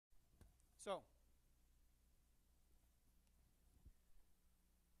So,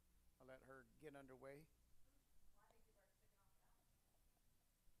 I'll let her get underway.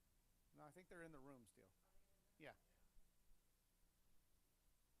 No, I think they're in the room still. Yeah.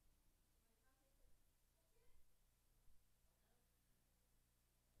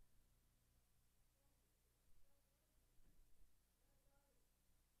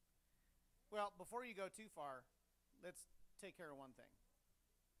 Well, before you go too far, let's take care of one thing.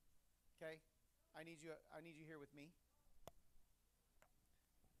 Okay? I need you here with me.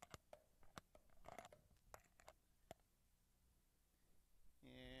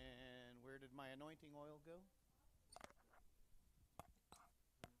 And where did my anointing oil go?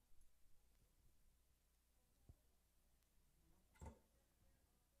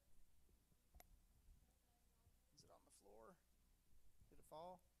 Is it on the floor? Did it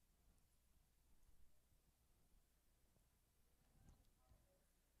fall?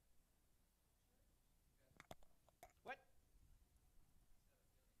 What?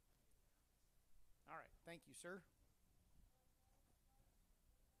 All right. Thank you, sir.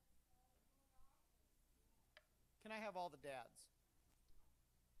 Can I have all the dads?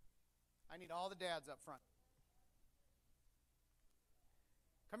 I need all the dads up front.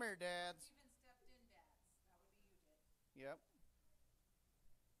 Come here, dads. Even stepped in, dads. That would be you, did. Yep.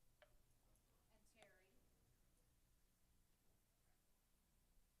 And Terry.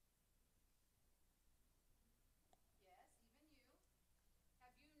 Yes, even you.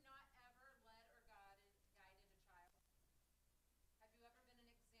 Have you not ever led or guided a child? Have you ever been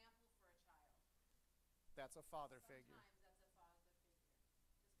an example for a child? That's a father figure. Sometimes that's a father figure. Just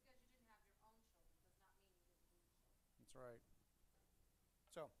because you didn't have your own children does not mean you didn't need children. That's right.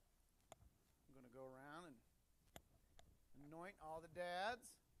 So, I'm going to go around and anoint all the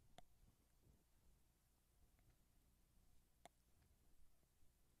dads.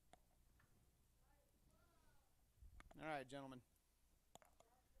 All right, gentlemen.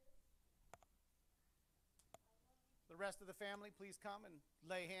 The rest of the family, please come and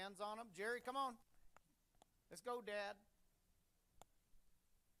lay hands on them. Jerry, come on. Let's go, Dad.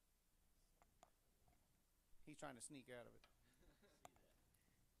 He's trying to sneak out of it.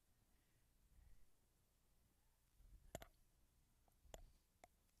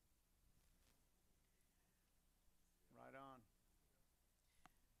 Right on.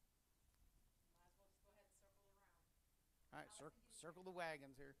 Might as well just go ahead and circle around. All right, circle the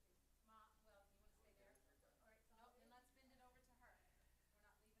wagons here. Well, you want to stay there? All right, so nope, then let's bend it over to her.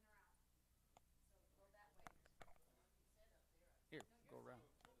 We're not leaving her out. So go that way. Here, go around.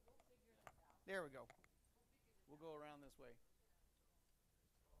 There we go. We'll go around this way.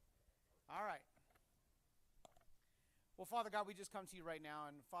 All right. Well, Father God, we just come to you right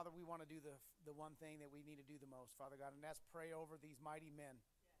now, and Father, we want to do the one thing that we need to do the most, Father God, and that's pray over these mighty men.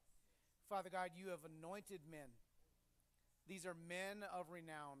 Yes. Father God, you have anointed men. These are men of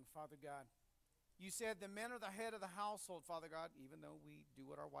renown, Father God. You said the men are the head of the household, Father God, even though we do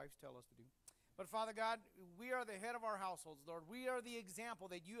what our wives tell us to do. But, Father God, we are the head of our households, Lord. We are the example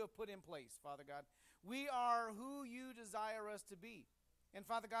that you have put in place, Father God. We are who you desire us to be. And,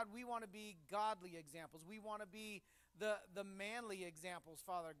 Father God, we want to be godly examples. We want to be the manly examples,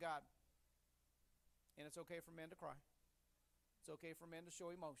 Father God. And it's okay for men to cry. It's okay for men to show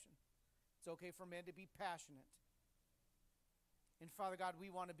emotion. It's okay for men to be passionate. And, Father God,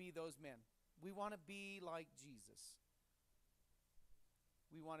 we want to be those men. We want to be like Jesus.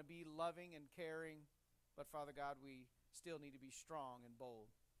 We want to be loving and caring, but, Father God, we still need to be strong and bold.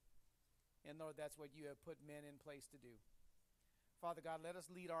 And, Lord, that's what you have put men in place to do. Father God, let us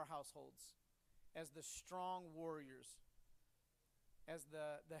lead our households as the strong warriors, as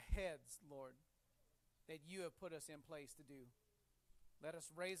the heads, Lord, that you have put us in place to do. Let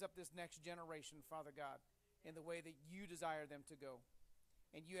us raise up this next generation, Father God, in the way that you desire them to go.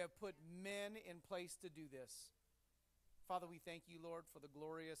 And you have put men in place to do this. Father, we thank you, Lord, for the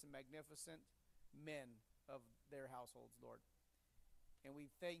glorious and magnificent men of their households, Lord. And we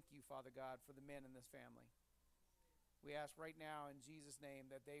thank you, Father God, for the men in this family. We ask right now in Jesus' name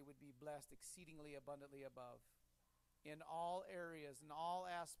that they would be blessed exceedingly abundantly above in all areas, in all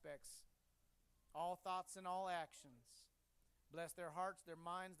aspects, all thoughts and all actions. Bless their hearts, their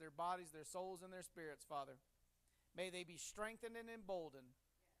minds, their bodies, their souls, and their spirits, Father. May they be strengthened and emboldened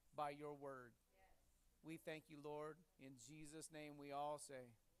by your word. We thank you, Lord. In Jesus' name we all say,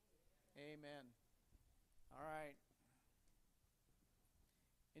 amen. All right.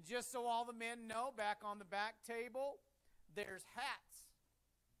 And just so all the men know, back on the back table, there's hats.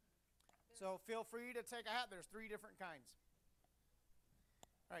 So feel free to take a hat. There's 3 different kinds.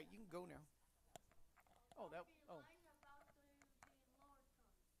 All right, you can go now.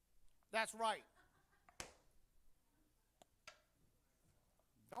 That's right.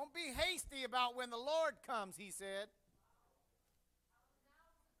 Don't be hasty about when the Lord comes, he said.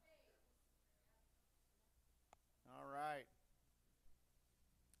 All right.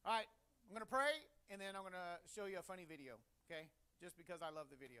 All right, I'm going to pray, and then I'm going to show you a funny video, okay? Just because I love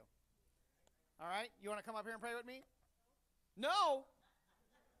the video. All right, you want to come up here and pray with me? No?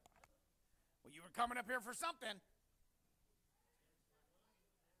 Well, you were coming up here for something.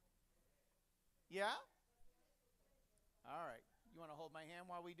 Yeah? All right. You want to hold my hand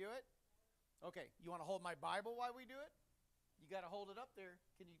while we do it? Okay. You want to hold my Bible while we do it? You got to hold it up there.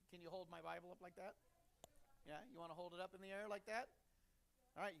 Can you hold my Bible up like that? Yeah. You want to hold it up in the air like that?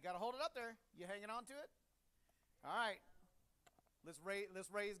 All right. You got to hold it up there. You hanging on to it? All right. Let's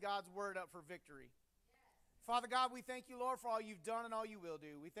raise God's word up for victory. Father God, we thank you, Lord, for all you've done and all you will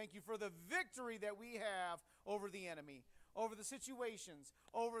do. We thank you for the victory that we have over the enemy, over the situations,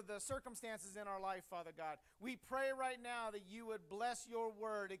 over the circumstances in our life, Father God. We pray right now that you would bless your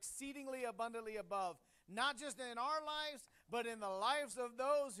word exceedingly abundantly above, not just in our lives, but in the lives of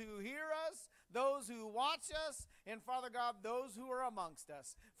those who hear us, those who watch us, and Father God, those who are amongst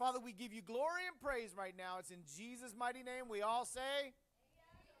us. Father, we give you glory and praise right now. It's in Jesus' mighty name we all say,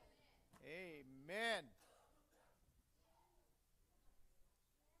 Amen.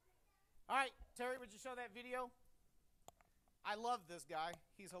 All right, Terry, would you show that video? I love this guy.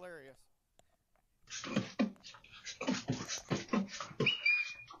 He's hilarious.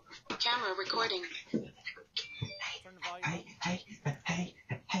 Camera recording. Turn the volume up.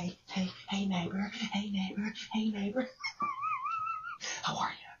 Hey, neighbor. How are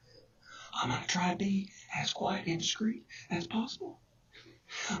you? I'm going to try to be as quiet and discreet as possible.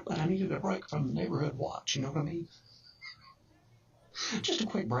 But I needed a break from the neighborhood watch, you know what I mean? Just a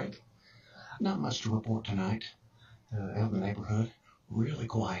quick break. Not much to report tonight. Out in the neighborhood, really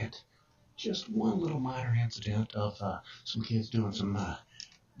quiet. Just one little minor incident of some kids doing some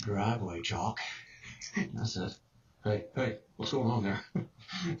driveway chalk. And I said, hey, what's going on there?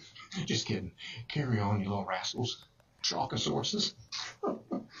 Just kidding. Carry on, you little rascals. Chalkosauruses.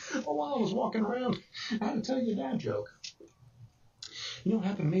 While I was walking around, I had to tell you a dad joke. You know what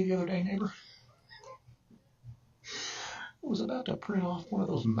happened to me the other day, neighbor? I was about to print off one of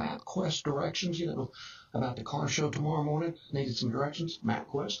those MapQuest directions, you know, about the car show tomorrow morning. Needed some directions.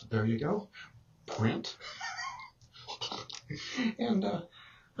 MapQuest, there you go. Print. And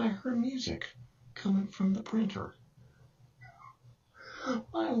I heard music coming from the printer.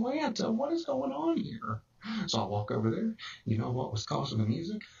 My Atlanta, what is going on here? So I walk over there. You know what was causing the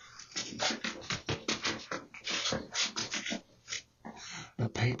music? The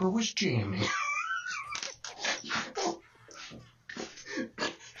paper was jamming.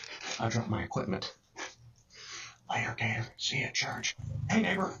 I dropped my equipment. Later, Gator. See you at church. Hey,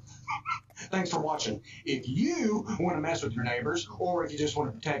 neighbor. Thanks for watching. If you want to mess with your neighbors, or if you just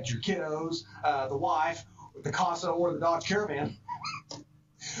want to protect your kiddos, the wife, the Casa, or the Dodge Caravan,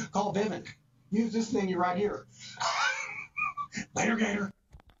 call Vivint. Use this thingy right here. Later, Gator.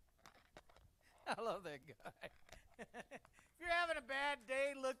 I love that guy. If you're having a bad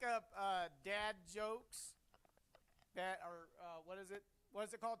day, look up dad jokes. That are, what is it? What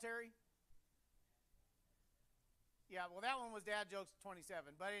is it called, Terry? Yeah, well, that one was Dad Jokes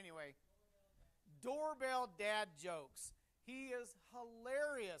 27. But anyway, Doorbell Dad Jokes. He is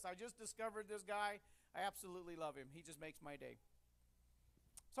hilarious. I just discovered this guy. I absolutely love him. He just makes my day.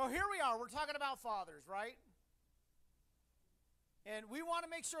 So here we are. We're talking about fathers, right? And we want to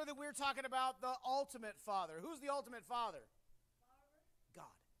make sure that we're talking about the ultimate father. Who's the ultimate father?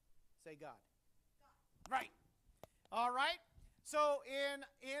 God. Say God. Right. All right. So in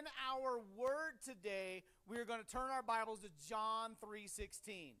our word today, we're going to turn our Bibles to John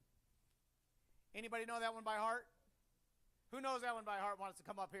 3:16. Anybody know that one by heart? Who knows that one by heart wants to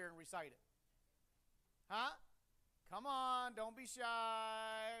come up here and recite it? Huh? Come on, don't be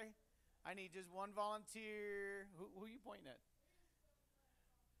shy. I need just one volunteer. Who are you pointing at?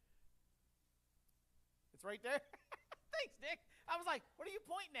 It's right there? Thanks, Nick. I was like, what are you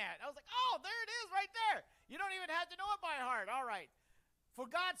pointing at? I was like, oh, there it is right there. You don't even have to know it by heart. All right. For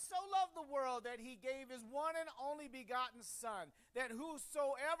God so loved the world that he gave his one and only begotten Son, that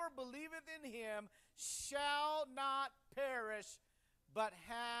whosoever believeth in him shall not perish, but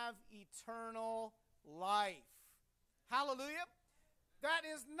have eternal life. Hallelujah. That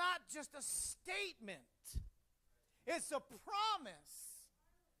is not just a statement. It's a promise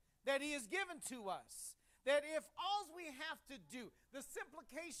that he has given to us. That if all we have to do, the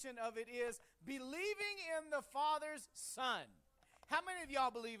simplification of it is believing in the Father's Son. How many of y'all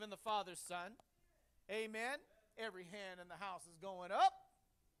believe in the Father's Son? Amen. Every hand in the house is going up.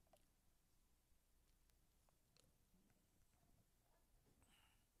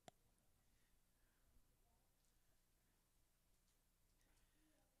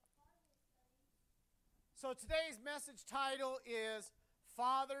 So today's message title is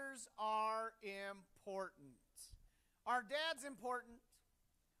Fathers Are Important. Are dads important?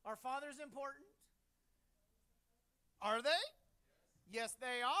 Are fathers important? Are they? Yes,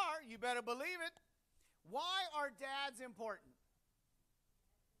 they are. You better believe it. Why are dads important?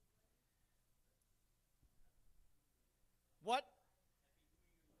 What?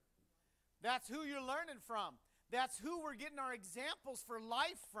 That's who you're learning from. That's who we're getting our examples for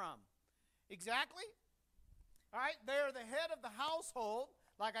life from. Exactly. All right, they're the head of the household,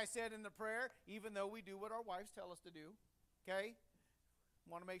 like I said in the prayer, even though we do what our wives tell us to do. Okay?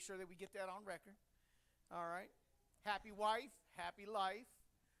 Want to make sure that we get that on record. All right? Happy wife, happy life.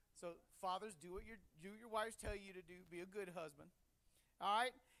 So fathers, do what your wives tell you to do. Be a good husband. All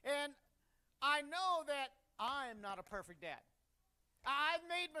right? And I know that I am not a perfect dad. I've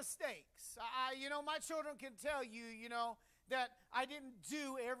made mistakes. My children can tell you, that I didn't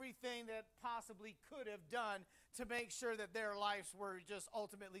do everything that possibly could have done to make sure that their lives were just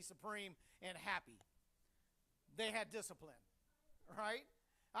ultimately supreme and happy. They had discipline, right?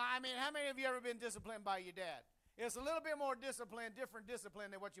 I mean, how many of you ever been disciplined by your dad? It's a little bit more discipline, different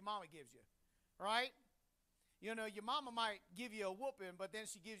discipline than what your mama gives you, right? Your mama might give you a whooping, but then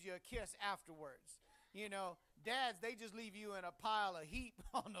she gives you a kiss afterwards. Dads, they just leave you in a pile of heap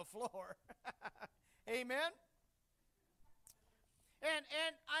on the floor. Amen? And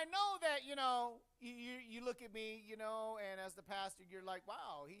I know that, you look at me, and as the pastor, you're like,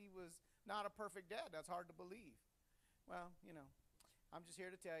 wow, he was not a perfect dad. That's hard to believe. Well, I'm just here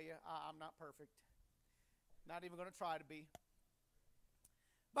to tell you, I'm not perfect. Not even going to try to be.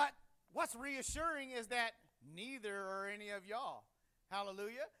 But what's reassuring is that neither are any of y'all.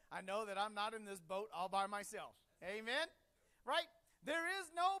 Hallelujah. I know that I'm not in this boat all by myself. Amen? Right? There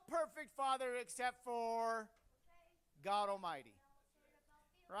is no perfect father except for God Almighty.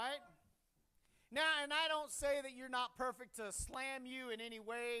 Right? Now, and I don't say that you're not perfect to slam you in any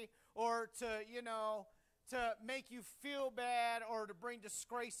way or to make you feel bad or to bring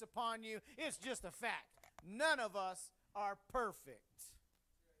disgrace upon you. It's just a fact. None of us are perfect.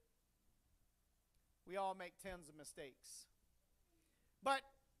 We all make tons of mistakes. But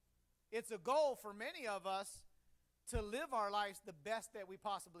it's a goal for many of us to live our lives the best that we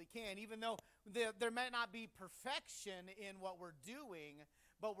possibly can, even though there may not be perfection in what we're doing,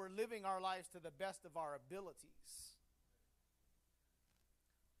 but we're living our lives to the best of our abilities.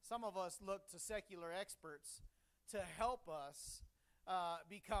 Some of us look to secular experts to help us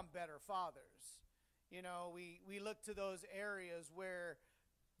become better fathers. We look to those areas where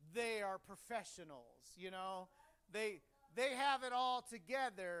they are professionals, They have it all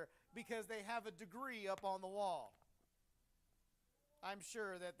together because they have a degree up on the wall. I'm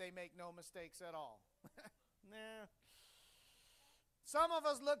sure that they make no mistakes at all. Nah. Some of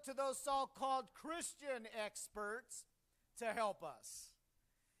us look to those so-called Christian experts to help us.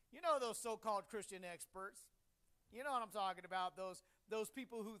 Those so-called Christian experts. You know what I'm talking about, those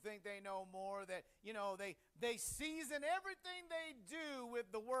people who think they know more, that, they season everything they do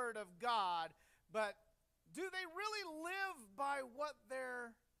with the Word of God, but do they really live by what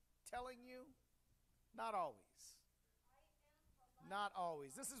they're telling you? Not always. Not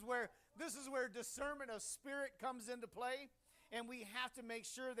always. This is where discernment of spirit comes into play, and we have to make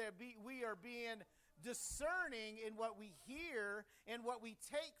sure that we are being discerning in what we hear and what we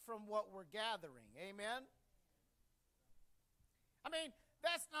take from what we're gathering. Amen? I mean,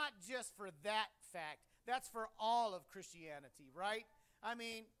 that's not just for that fact. That's for all of Christianity, right? I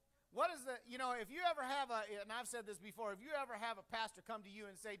mean, what is if you ever have and I've said this before, if you ever have a pastor come to you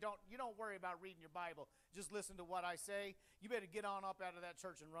and say, don't worry about reading your Bible, just listen to what I say, you better get on up out of that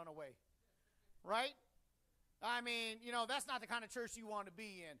church and run away. Right? I mean, that's not the kind of church you want to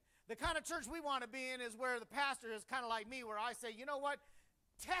be in. The kind of church we want to be in is where the pastor is kind of like me, where I say, you know what?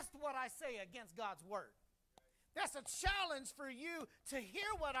 Test what I say against God's word. That's a challenge for you to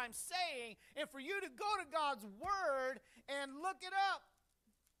hear what I'm saying and for you to go to God's word and look it up.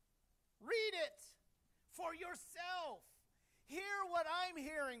 Read it for yourself. Hear what I'm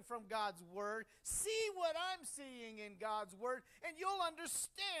hearing from God's word. See what I'm seeing in God's word, and you'll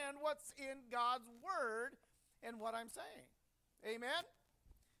understand what's in God's word and what I'm saying. Amen?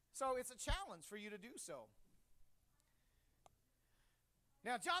 So it's a challenge for you to do so.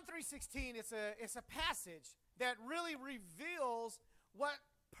 Now, John 3:16, it's a passage that really reveals what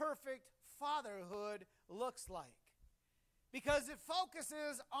perfect fatherhood looks like, because it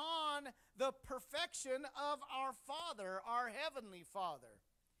focuses on the perfection of our Father, our Heavenly Father.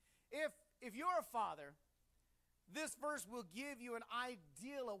 If you're a father, this verse will give you an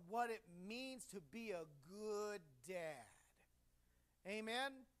idea of what it means to be a good dad.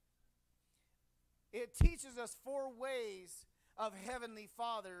 Amen? it teaches us 4 ways of heavenly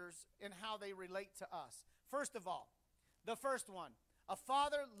fathers and how they relate to us. First of all, the first one, a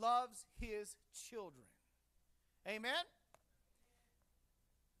father loves his children. Amen?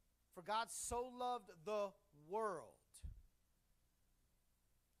 For God so loved the world.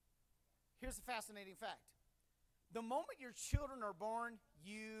 Here's a fascinating fact. The moment your children are born,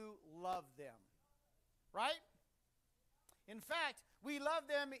 you love them. Right? In fact, we love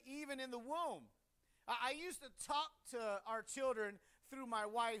them even in the womb. I used to talk to our children through my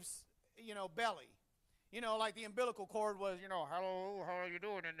wife's, belly. Like the umbilical cord was, hello, how are you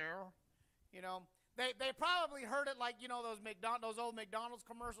doing in there? They probably heard it like, those old McDonald's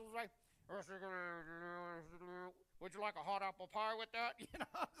commercials, right? Would you like a hot apple pie with that?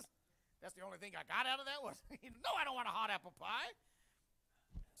 That's the only thing I got out of that was, no, I don't want a hot apple pie.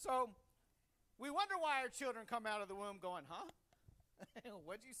 So we wonder why our children come out of the womb going, huh?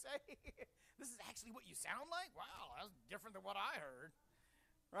 What'd you say? This is actually what you sound like? Wow, that's different than what I heard.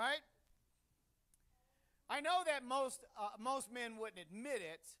 Right? I know that most men wouldn't admit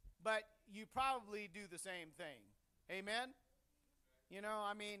it, but you probably do the same thing. Amen?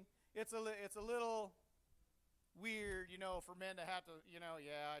 It's a little weird, for men to have to,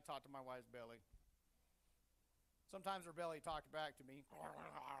 I talked to my wife's belly. Sometimes her belly talked back to me.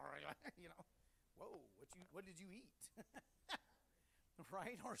 Whoa, what did you eat?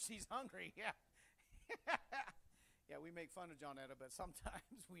 Right? Or she's hungry, yeah. Yeah, we make fun of Johnetta, but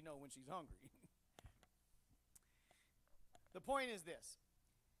sometimes we know when she's hungry. The point is this.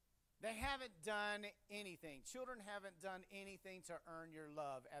 They haven't done anything. Children haven't done anything to earn your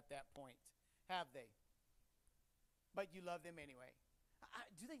love at that point, have they? But you love them anyway.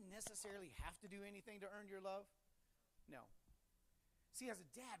 Do they necessarily have to do anything to earn your love? No. See, as a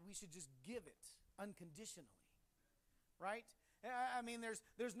dad, we should just give it unconditionally, right?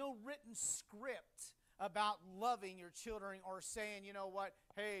 There's no written script about loving your children or saying, you know what,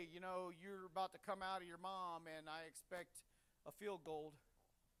 hey, you're about to come out of your mom and I expect a field goal.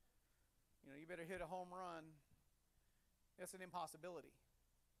 You better hit a home run. That's an impossibility.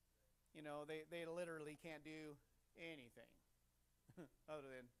 They literally can't do anything other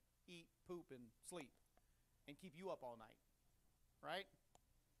than eat, poop, and sleep and keep you up all night. Right?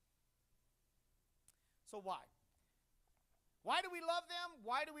 So why? Why do we love them?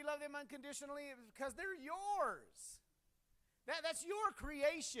 Why do we love them unconditionally? Because they're yours. That's your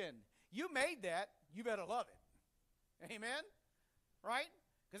creation. You made that. You better love it. Amen? Right?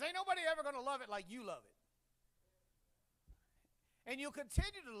 Because ain't nobody ever going to love it like you love it. And you'll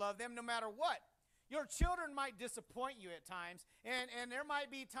continue to love them no matter what. Your children might disappoint you at times, and there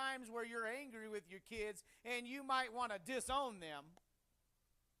might be times where you're angry with your kids, and you might want to disown them,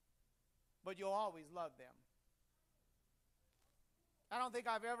 but you'll always love them. I don't think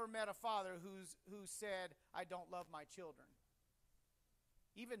I've ever met a father who said, I don't love my children.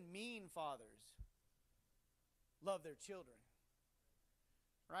 Even mean fathers love their children.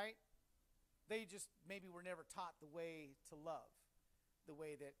 Right? They just maybe were never taught the way to love, the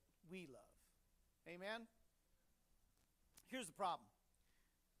way that we love. Amen? Here's the problem.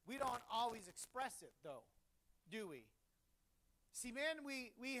 We don't always express it, though, do we? See, men,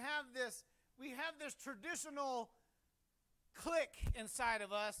 we have this traditional click inside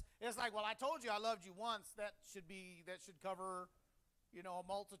of us. It's like, well, I told you I loved you once. That should cover, a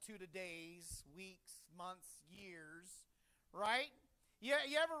multitude of days, weeks, months, years, right? You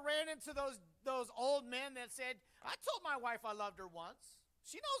ever ran into those old men that said, I told my wife I loved her once.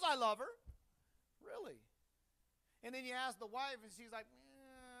 She knows I love her. Really? And then you ask the wife, and she's like,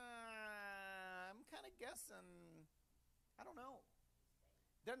 I'm kind of guessing. I don't know.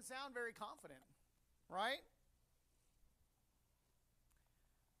 Doesn't sound very confident, right?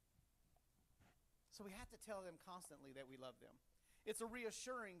 So we have to tell them constantly that we love them. It's a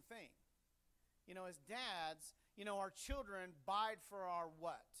reassuring thing. As dads, our children bide for our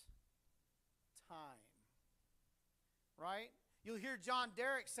what? Time. Right? You'll hear John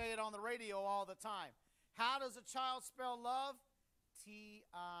Derek say it on the radio all the time. How does a child spell love?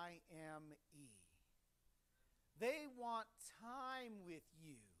 Time. They want time with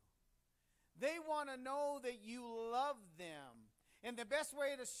you. They want to know that you love them. And the best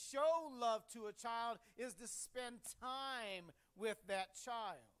way to show love to a child is to spend time with that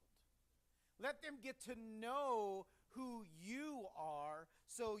child. Let them get to know who you are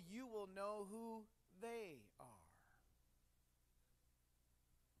so you will know who they are.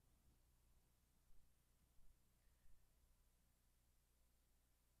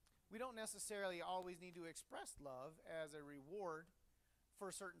 We don't necessarily always need to express love as a reward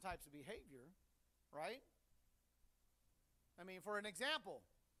for certain types of behavior, right? For an example,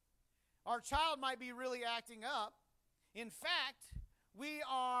 Our child might be really acting up. In fact, we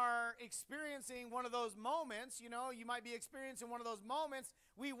are experiencing one of those moments, you might be experiencing one of those moments,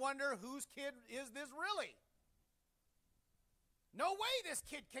 we wonder whose kid is this really? No way this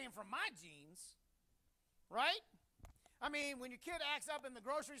kid came from my genes, right? I mean, when your kid acts up in the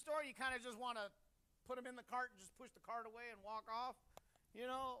grocery store, you kind of just want to put him in the cart and just push the cart away and walk off.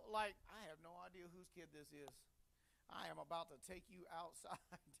 Like, I have no idea whose kid this is. I am about to take you outside.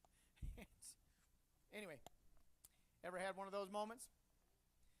 Anyway, ever had one of those moments?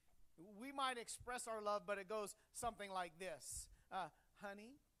 We might express our love, but it goes something like this.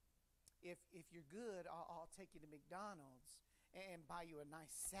 Honey, if you're good, I'll take you to McDonald's and buy you a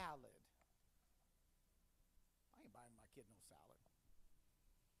nice salad. I ain't buying my kid no salad.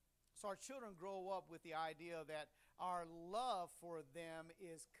 So our children grow up with the idea that our love for them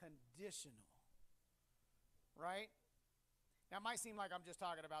is conditional, right? Now, it might seem like I'm just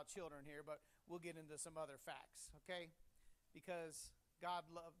talking about children here, but we'll get into some other facts, okay? Because God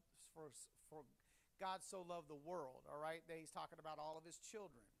so loved the world, all right? That he's talking about all of his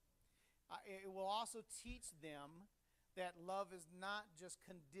children. It will also teach them that love is not just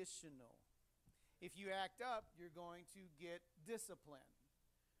conditional. If you act up, you're going to get discipline.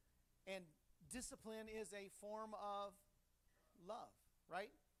 And discipline is a form of love,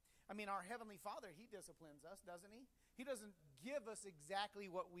 right? I mean, our Heavenly Father, he disciplines us, doesn't he? He doesn't give us exactly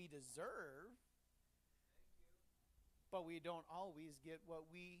what we deserve, but we don't always get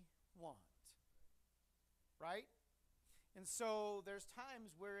what we want, right? And so there's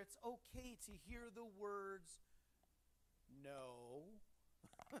times where it's okay to hear the words, no.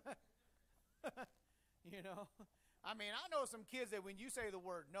 I mean, I know some kids that when you say the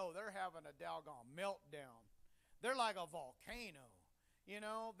word no, they're having a doggone meltdown. They're like a volcano.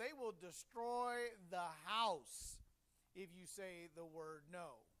 They will destroy the house if you say the word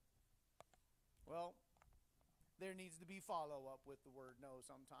no. Well, there needs to be follow-up with the word no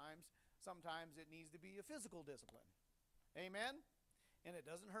sometimes. Sometimes it needs to be a physical discipline. Amen? And it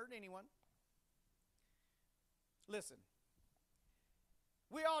doesn't hurt anyone. Listen,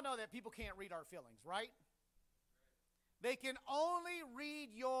 we all know that people can't read our feelings, right? They can only read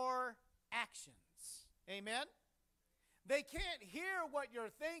your actions. Amen? They can't hear what you're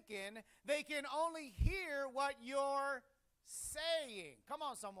thinking. They can only hear what you're saying. Come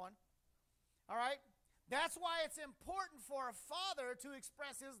on, someone. All right? That's why it's important for a father to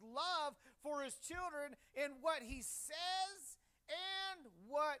express his love for his children in what he says and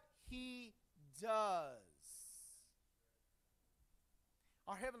what he does.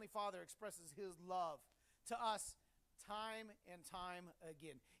 Our Heavenly Father expresses his love to us time and time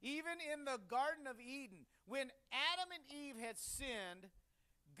again. Even in the Garden of Eden, when Adam and Eve had sinned,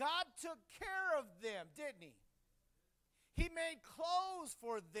 God took care of them, didn't he? He made clothes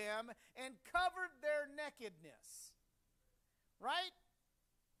for them and covered their nakedness. Right?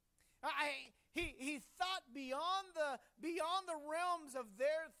 He thought beyond the realms of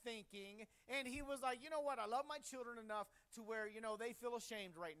their thinking, and he was like, you know what, I love my children enough to where, they feel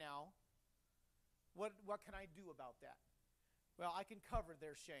ashamed right now. What can I do about that? Well, I can cover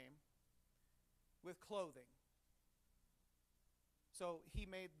their shame with clothing. So he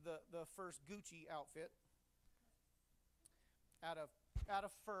made the first Gucci outfit out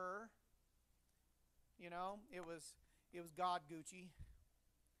of fur. It was God Gucci.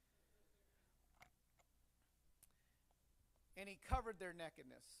 And he covered their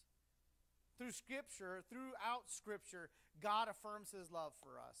nakedness. Throughout Scripture, God affirms his love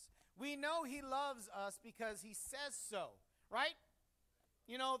for us. We know he loves us because he says so, right?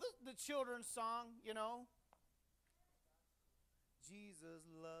 The children's song, Jesus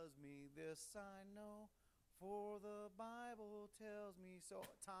loves me, this I know, for the Bible tells me so.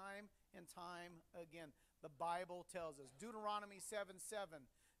 Time and time again, the Bible tells us. Deuteronomy 7:7.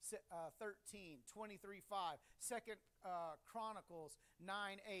 13, 23:5, 2 Chronicles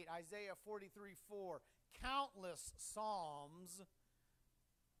 9:8, Isaiah 43:4, countless Psalms.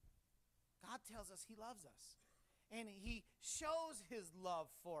 God tells us he loves us. And he shows his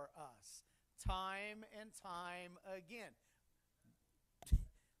love for us time and time again.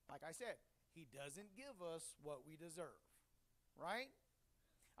 Like I said, he doesn't give us what we deserve, right?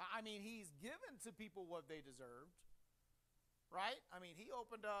 I mean, he's given to people what they deserved. Right? I mean, he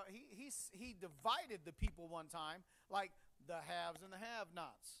opened up, he divided the people one time, like the haves and the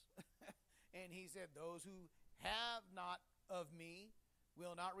have-nots. And he said, those who have not of me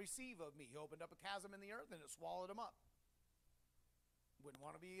will not receive of me. He opened up a chasm in the earth and it swallowed them up. Wouldn't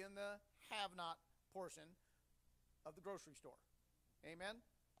want to be in the have-not portion of the grocery store. Amen?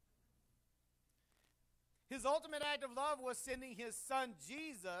 His ultimate act of love was sending his son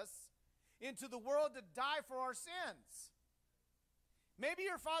Jesus into the world to die for our sins. Maybe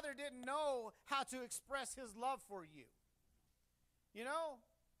your father didn't know how to express his love for you. You know,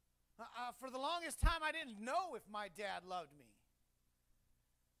 for the longest time, I didn't know if my dad loved me.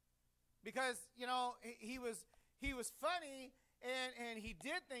 Because, you know, he was funny and he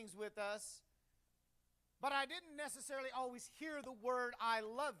did things with us, but I didn't necessarily always hear the word, I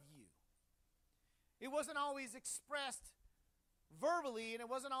love you. It wasn't always expressed verbally, and it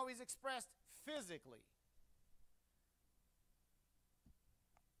wasn't always expressed physically.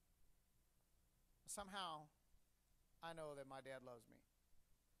 Somehow, I know that my dad loves me.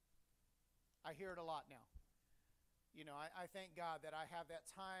 I hear it a lot now. You know, I thank God that I have that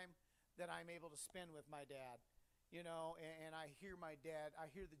time that I'm able to spend with my dad. You know, and I hear my dad,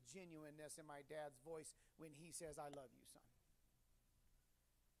 I hear the genuineness in my dad's voice when he says, I love you, son.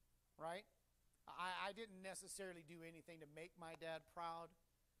 Right? I didn't necessarily do anything to make my dad proud.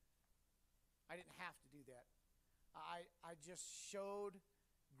 I didn't have to do that. I just showed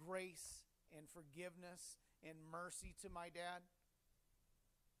grace and forgiveness and mercy to my dad,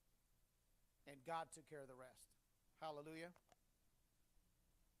 and God took care of the rest. Hallelujah.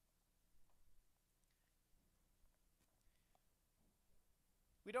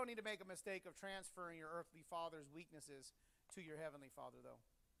 We don't need to make a mistake of transferring your earthly father's weaknesses to your heavenly Father, though.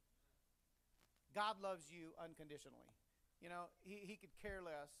 God loves you unconditionally. You know, he could care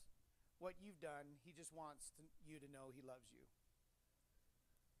less what you've done. He just wants you to know he loves you.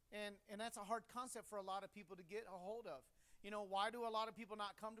 And that's a hard concept for a lot of people to get a hold of. You know, why do a lot of people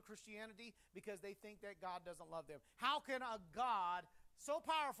not come to Christianity? Because they think that God doesn't love them. How can a God so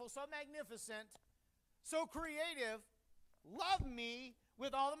powerful, so magnificent, so creative, love me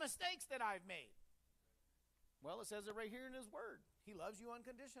with all the mistakes that I've made? Well, it says it right here in his word. He loves you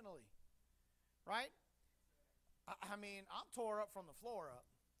unconditionally. Right? I mean, I'm tore up from the floor up.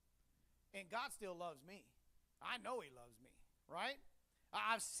 And God still loves me. I know he loves me. Right?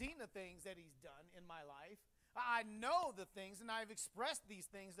 I've seen the things that he's done in my life. I know the things, and I've expressed these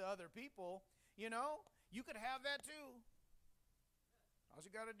things to other people. You know, you could have that too. All you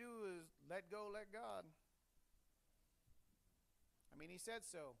got to do is let go, let God. I mean, he said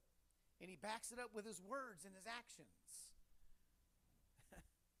so. And he backs it up with his words and his actions.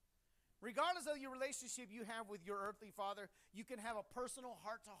 Regardless of your relationship you have with your earthly father, you can have a personal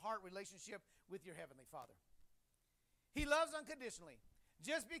heart-to-heart relationship with your heavenly Father. He loves unconditionally.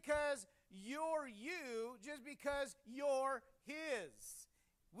 Just because you're you, just because you're his.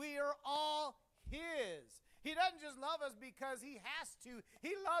 We are all his. He doesn't just love us because he has to.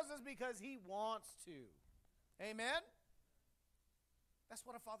 He loves us because he wants to. Amen? That's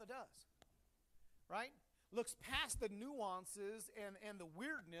what a father does. Right? Looks past the nuances and the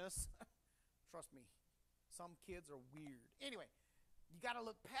weirdness. Trust me, some kids are weird. Anyway, you got to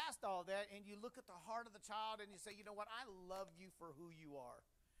look past all that, and you look at the heart of the child, and you say, you know what? I love you for who you are.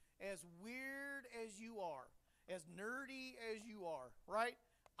 As weird as you are, as nerdy as you are, right?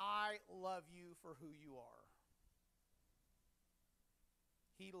 I love you for who you are.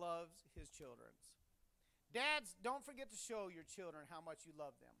 He loves his children. Dads, don't forget to show your children how much you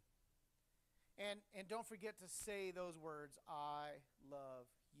love them. And don't forget to say those words, I love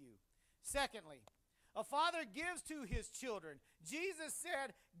you. Secondly, a father gives to his children. Jesus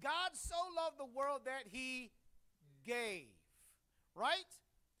said, God so loved the world that he gave. Right?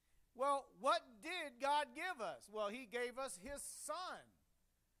 Well, what did God give us? Well, he gave us his son.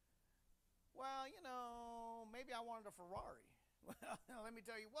 Well, you know, maybe I wanted a Ferrari. Well, let me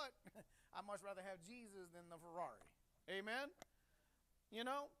tell you what. I'd much rather have Jesus than the Ferrari. Amen? You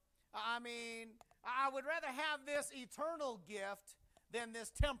know? I mean, I would rather have this eternal gift than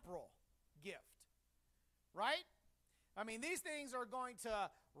this temporal gift. Right? I mean, these things are going to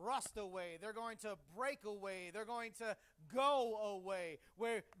rust away. They're going to break away. They're going to go away.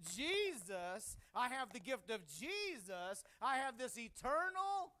 Where Jesus, I have the gift of Jesus. I have this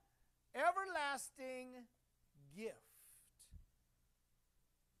eternal, everlasting gift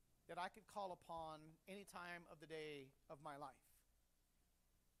that I could call upon any time of the day of my life.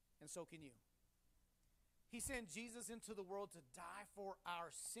 And so can you. He sent Jesus into the world to die for our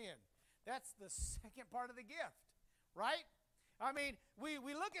sin. That's the second part of the gift, right? I mean, we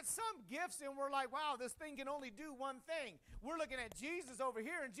look at some gifts and we're like, wow, this thing can only do one thing. We're looking at Jesus over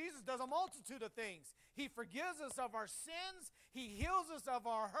here, and Jesus does a multitude of things. He forgives us of our sins. He heals us of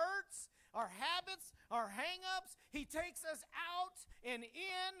our hurts, our habits, our hang-ups. He takes us out and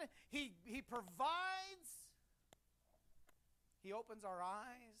in. He provides. He opens our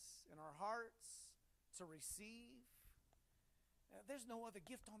eyes and our hearts to receive. There's no other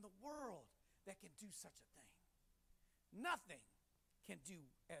gift on the world that can do such a thing. Nothing. can do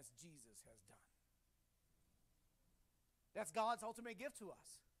as Jesus has done. That's God's ultimate gift to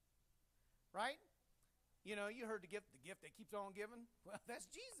us, right? You know, you heard the gift that keeps on giving. Well, that's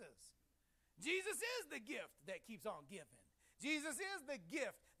Jesus. Jesus is the gift that keeps on giving. Jesus is the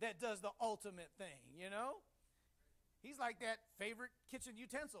gift that does the ultimate thing, you know? He's like that favorite kitchen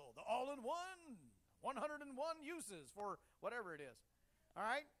utensil, the all-in-one, 101 uses for whatever it is. All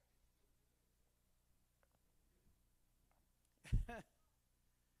right?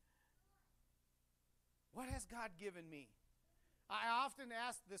 What has God given me? I often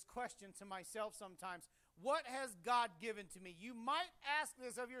ask this question to myself sometimes. What has God given to me? You might ask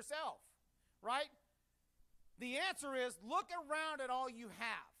this of yourself, right? The answer is look around at all you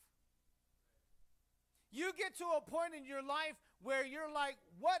have. You get to a point in your life where you're like,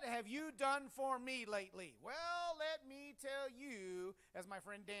 what have you done for me lately? Well, let me tell you, as my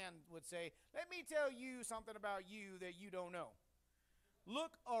friend Dan would say, let me tell you something about you that you don't know.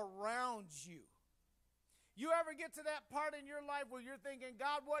 Look around you. You ever get to that part in your life where you're thinking,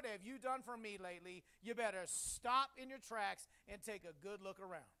 God, what have you done for me lately? You better stop in your tracks and take a good look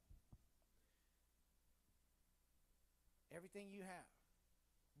around. Everything you have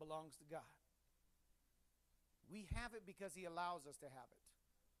belongs to God. We have it because he allows us to have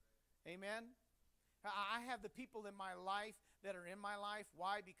it. Amen? I have the people in my life that are in my life.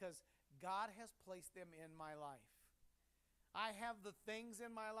 Why? Because God has placed them in my life. I have the things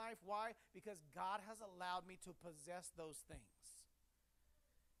in my life. Why? Because God has allowed me to possess those things.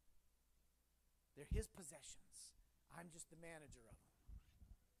 They're his possessions. I'm just the manager of them.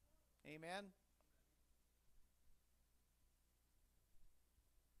 Amen?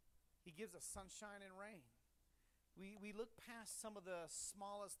 He gives us sunshine and rain. We look past some of the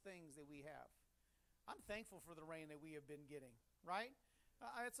smallest things that we have. I'm thankful for the rain that we have been getting, right?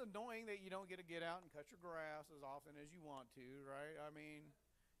 It's annoying that you don't get to get out and cut your grass as often as you want to, right? I mean,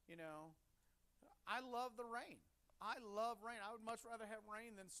 you know, I love the rain. I love rain. I would much rather have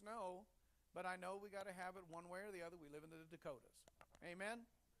rain than snow, but I know we got to have it one way or the other. We live in the Dakotas. Amen?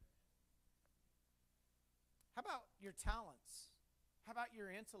 How about your talents? How about your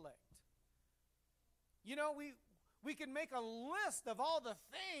intellect? You know, we can make a list of all the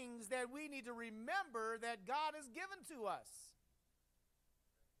things that we need to remember that God has given to us.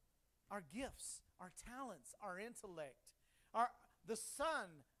 Our gifts, our talents, our intellect, the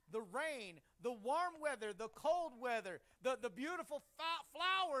sun, the rain, the warm weather, the cold weather, the beautiful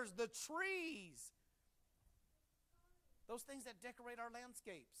flowers, the trees. Those things that decorate our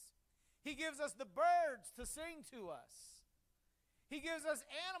landscapes. He gives us the birds to sing to us. He gives us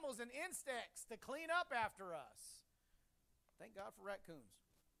animals and insects to clean up after us. Thank God for raccoons.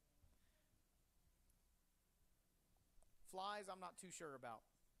 Flies, I'm not too sure about.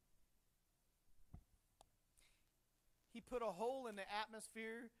 He put a hole in the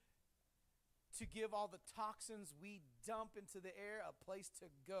atmosphere to give all the toxins we dump into the air a place to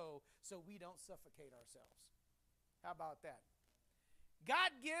go so we don't suffocate ourselves. How about that?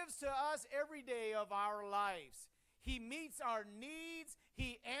 God gives to us every day of our lives. He meets our needs.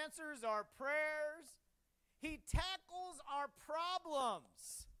 He answers our prayers. He tackles our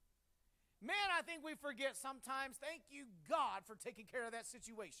problems. Man, I think we forget sometimes, thank you, God, for taking care of that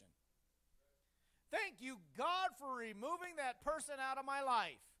situation. Thank you, God, for removing that person out of my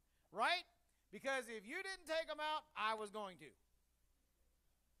life, right? Because if you didn't take them out, I was going to.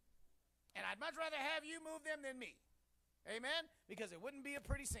 And I'd much rather have you move them than me. Amen? Because it wouldn't be a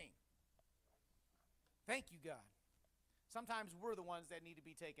pretty scene. Thank you, God. Sometimes we're the ones that need to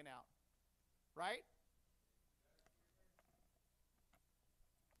be taken out, right?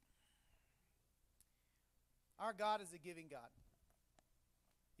 Our God is a giving God.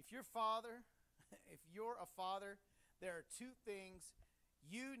 If you're a father, there are two things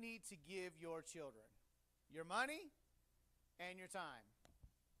you need to give your children. Your money and your time.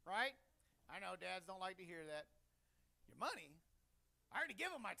 Right? I know dads don't like to hear that. Your money? I already give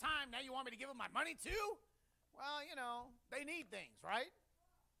them my time. Now you want me to give them my money too? Well, you know, they need things, right?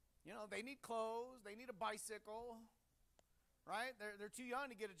 You know, they need clothes. They need a bicycle. Right? They're too young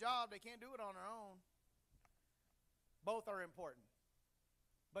to get a job. They can't do it on their own. Both are important.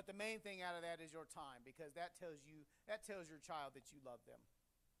 But the main thing out of that is your time, because that tells your child that you love them.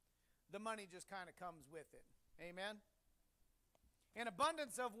 The money just kind of comes with it. Amen? An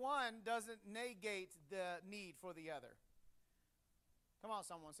abundance of one doesn't negate the need for the other. Come on,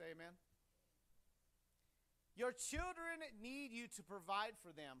 someone say amen. Your children need you to provide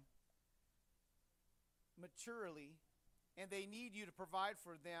for them maturely, and they need you to provide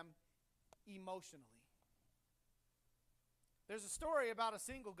for them emotionally. There's a story about a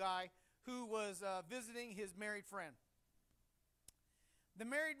single guy who was visiting his married friend. The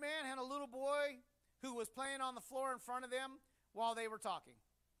married man had a little boy who was playing on the floor in front of them while they were talking.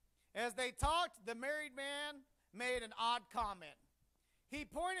 As they talked, the married man made an odd comment. He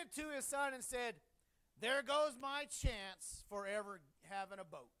pointed to his son and said, "There goes my chance for ever having a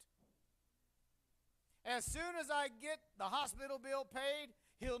boat. As soon as I get the hospital bill paid,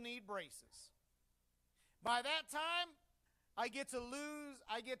 he'll need braces. By that time, I get to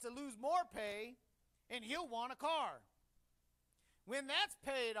lose more pay, and he'll want a car. When that's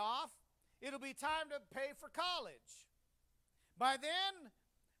paid off, it'll be time to pay for college. By then,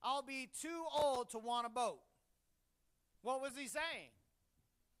 I'll be too old to want a boat." What was he saying?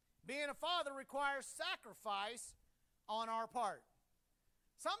 Being a father requires sacrifice on our part.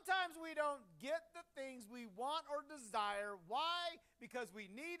 Sometimes we don't get the things we want or desire. Why? Because we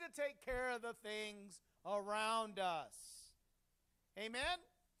need to take care of the things around us. Amen?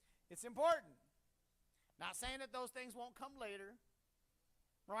 It's important. Not saying that those things won't come later,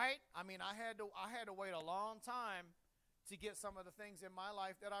 right? I mean, I had to wait a long time to get some of the things in my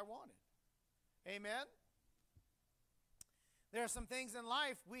life that I wanted. Amen? There are some things in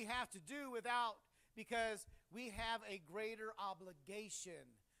life we have to do without because we have a greater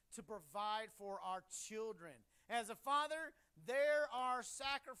obligation to provide for our children. As a father, there are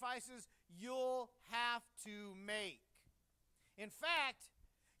sacrifices you'll have to make. In fact,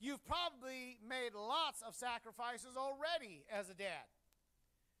 you've probably made lots of sacrifices already as a dad.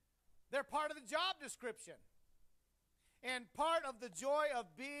 They're part of the job description and part of the joy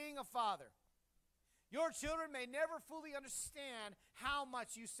of being a father. Your children may never fully understand how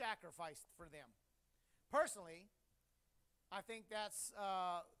much you sacrificed for them. Personally, I think that's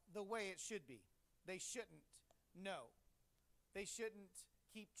the way it should be. They shouldn't know. They shouldn't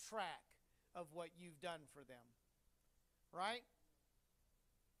keep track of what you've done for them. Right?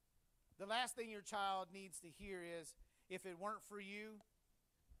 The last thing your child needs to hear is, "If it weren't for you,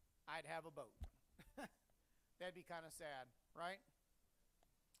 I'd have a boat." That'd be kind of sad, right?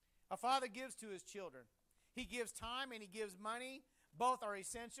 A father gives to his children. He gives time and he gives money. Both are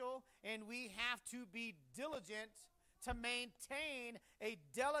essential, and we have to be diligent to maintain a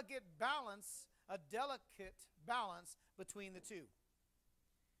delicate balance between the two.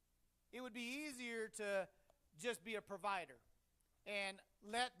 It would be easier to just be a provider and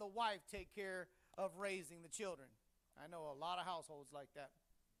let the wife take care of raising the children. I know a lot of households like that.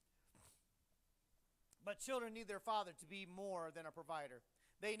 But children need their father to be more than a provider.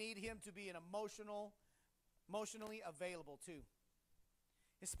 They need him to be emotionally available too.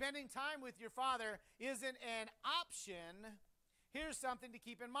 Spending time with your father isn't an option. Here's something to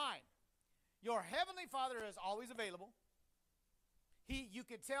keep in mind. Your heavenly Father is always available. You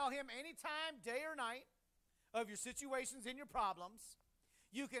can tell him anytime, day or night, of your situations and your problems.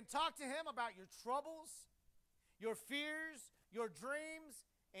 You can talk to him about your troubles, your fears, your dreams,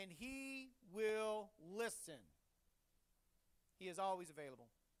 and he will listen. He is always available.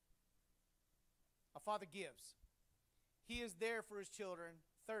 A father gives. He is there for his children.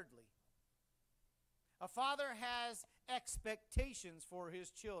 Thirdly, a father has expectations for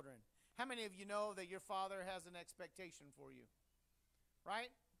his children. How many of you know that your father has an expectation for you?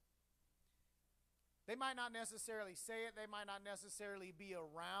 Right? They might not necessarily say it. They might not necessarily be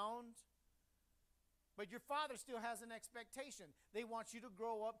around. But your father still has an expectation. They want you to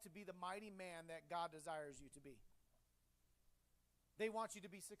grow up to be the mighty man that God desires you to be. They want you to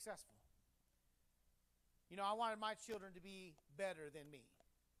be successful. You know, I wanted my children to be better than me.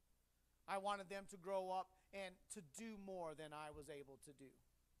 I wanted them to grow up and to do more than I was able to do.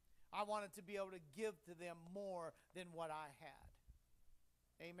 I wanted to be able to give to them more than what I had.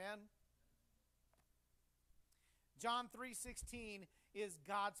 Amen? John 3:16 is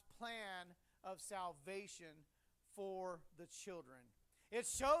God's plan of salvation for the children. It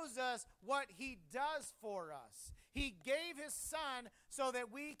shows us what he does for us. He gave his son so that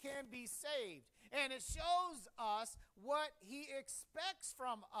we can be saved. And it shows us what he expects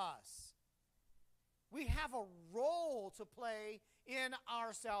from us. We have a role to play in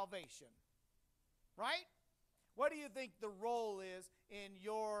our salvation. Right? What do you think the role is in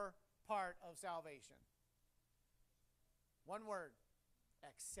your part of salvation? One word: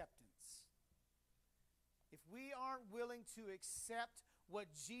 acceptance. If we aren't willing to accept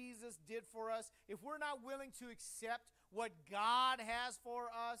what Jesus did for us, if we're not willing to accept what God has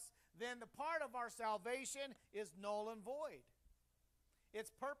for us, then the part of our salvation is null and void.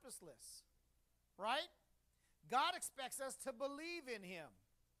 It's purposeless, right? God expects us to believe in him.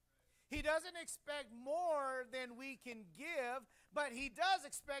 He doesn't expect more than we can give, but he does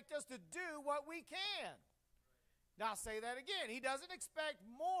expect us to do what we can. Now, I'll say that again. He doesn't expect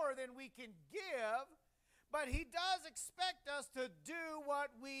more than we can give, But he does expect us to do what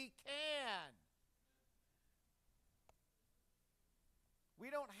we can.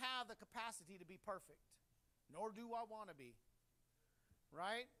 We don't have the capacity to be perfect, nor do I want to be.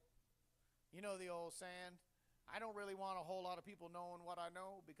 Right? You know the old saying, I don't really want a whole lot of people knowing what I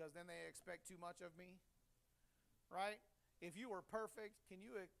know because then they expect too much of me. Right? If you were perfect, can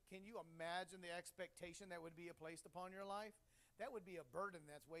you imagine the expectation that would be placed upon your life? That would be a burden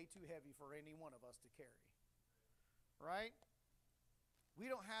that's way too heavy for any one of us to carry. Right? We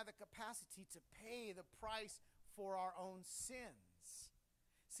don't have the capacity to pay the price for our own sins.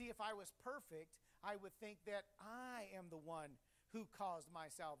 See, if I was perfect, I would think that I am the one who caused my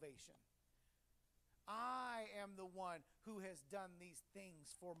salvation. I am the one who has done these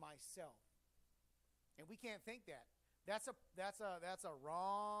things for myself. And we can't think that. That's a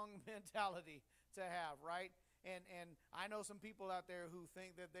wrong mentality to have, right? And I know some people out there who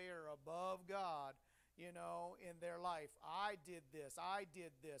think that they are above God, in their life. I did this, I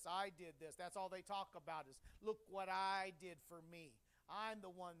did this, I did this. That's all they talk about is, look what I did for me. I'm the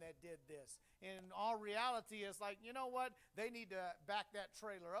one that did this. And in all reality, it's like, you know what? They need to back that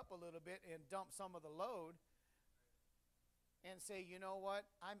trailer up a little bit and dump some of the load and say, you know what?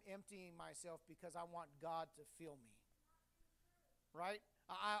 I'm emptying myself because I want God to fill me. Right?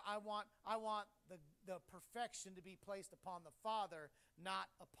 I want the perfection to be placed upon the Father,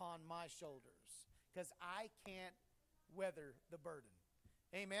 not upon my shoulders, because I can't weather the burden.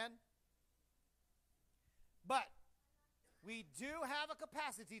 Amen? But we do have a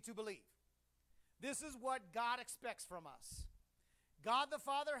capacity to believe. This is what God expects from us. God the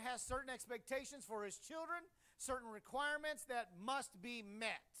Father has certain expectations for his children, certain requirements that must be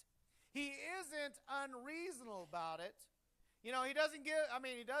met. He isn't unreasonable about it. He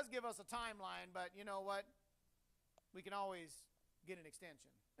does give us a timeline, but you know what? We can always get an extension.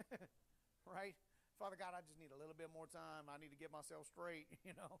 Right? Father God, I just need a little bit more time. I need to get myself straight,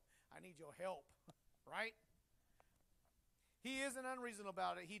 I need your help. Right? He isn't unreasonable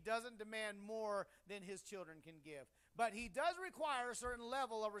about it. He doesn't demand more than his children can give. But he does require a certain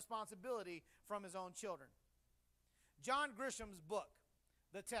level of responsibility from his own children. John Grisham's book,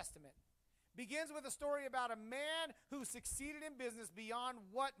 The Testament, begins with a story about a man who succeeded in business beyond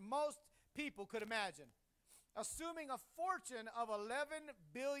what most people could imagine, assuming a fortune of $11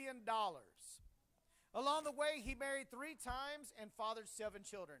 billion. Along the way, he married 3 times and fathered 7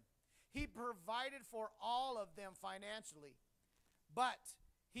 children. He provided for all of them financially, but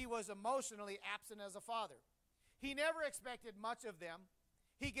he was emotionally absent as a father. He never expected much of them.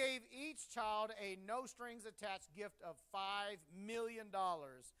 He gave each child a no-strings-attached gift of $5 million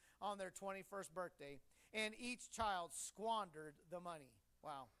on their 21st birthday, and each child squandered the money.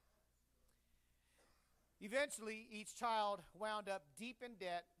 Wow. Eventually, each child wound up deep in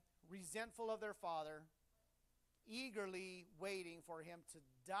debt, resentful of their father, eagerly waiting for him to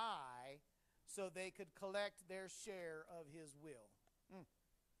die so they could collect their share of his will.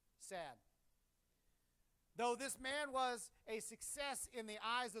 Sad. Though this man was a success in the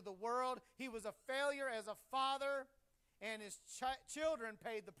eyes of the world, he was a failure as a father, and his children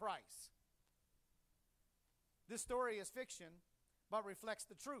paid the price. This story is fiction, but reflects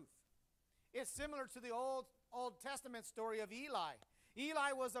the truth. It's similar to the Old Testament story of Eli.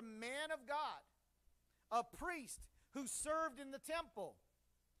 Eli was a man of God, a priest who served in the temple.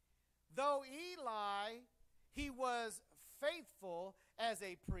 Though Eli, he was faithful as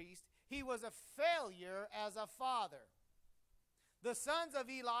a priest, he was a failure as a father. The sons of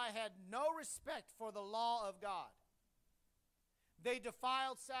Eli had no respect for the law of God. They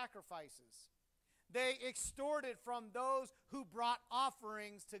defiled sacrifices. They extorted from those who brought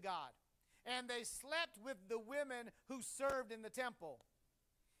offerings to God. And they slept with the women who served in the temple.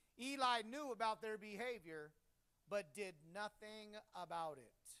 Eli knew about their behavior, but did nothing about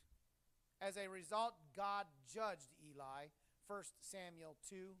it. As a result, God judged Eli, 1 Samuel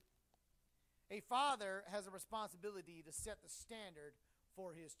 2. A father has a responsibility to set the standard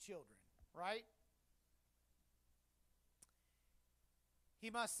for his children, right?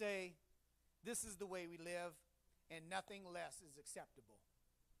 He must say, this is the way we live, and nothing less is acceptable.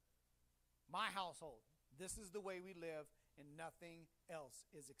 My household, this is the way we live, and nothing else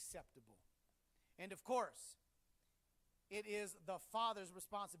is acceptable. And of course, it is the father's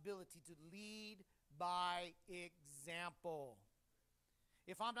responsibility to lead by example.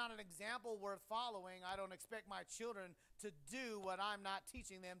 If I'm not an example worth following, I don't expect my children to do what I'm not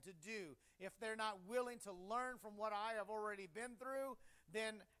teaching them to do. If they're not willing to learn from what I have already been through,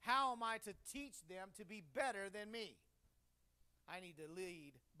 then how am I to teach them to be better than me? I need to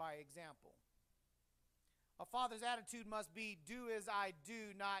lead by example. A father's attitude must be, do as I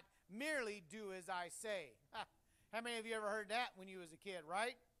do, not merely do as I say. How many of you ever heard that when you was a kid,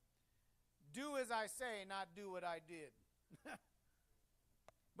 right? Do as I say, not do what I did.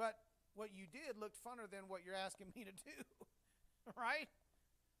 But what you did looked funner than what you're asking me to do, right?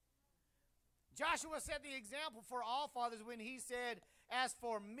 Joshua set the example for all fathers when he said, as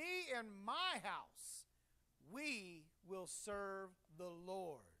for me and my house, we will serve the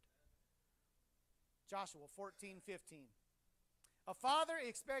Lord. Joshua 14:15. A father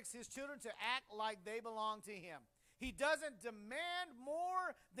expects his children to act like they belong to him. He doesn't demand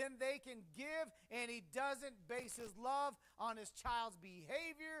more than they can give, and he doesn't base his love on his child's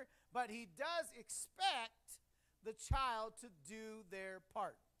behavior, but he does expect the child to do their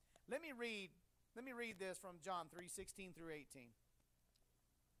part. Let me read this from John 3:16 through 18.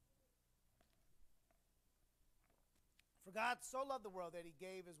 For God so loved the world that he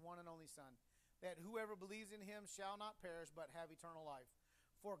gave his one and only Son, that whoever believes in him shall not perish but have eternal life.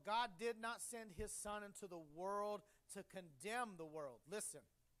 For God did not send his Son into the world to condemn the world. Listen.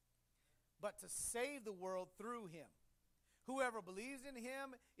 But to save the world through him. Whoever believes in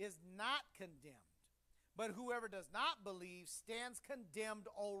him is not condemned. But whoever does not believe stands condemned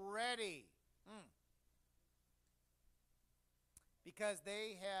already. Because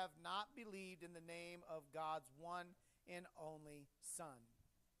they have not believed in the name of God's one and only Son.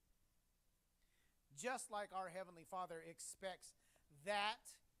 Just like our Heavenly Father expects that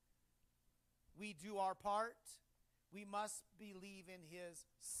we do our part, we must believe in his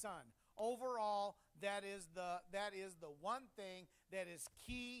Son. Overall, that is the one thing that is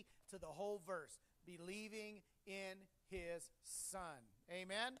key to the whole verse, believing in his Son.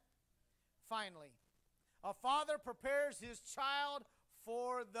 Amen? Finally, a father prepares his child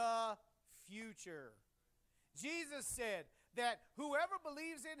for the future. Jesus said that whoever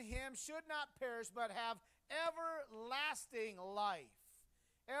believes in him should not perish but have everlasting life.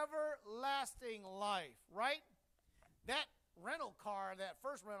 Everlasting life, right? That rental car, that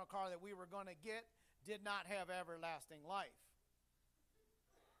first rental car that we were going to get, did not have everlasting life.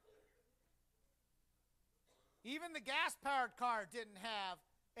 Even the gas-powered car didn't have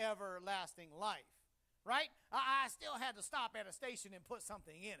everlasting life, right? I still had to stop at a station and put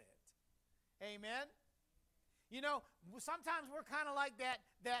something in it. Amen? You know, sometimes we're kind of like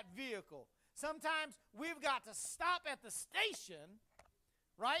that vehicle. Sometimes we've got to stop at the station,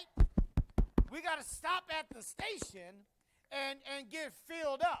 right? We got to stop at the station and get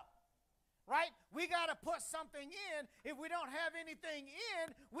filled up, right? We got to put something in. If we don't have anything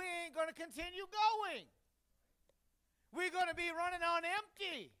in, we ain't going to continue going. We're going to be running on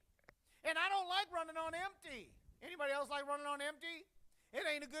empty. And I don't like running on empty. Anybody else like running on empty? It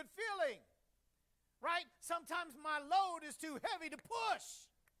ain't a good feeling, right? Sometimes my load is too heavy to push.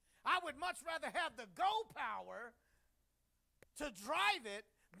 I would much rather have the go power to drive it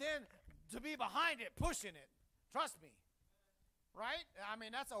than to be behind it, pushing it. Trust me, right? I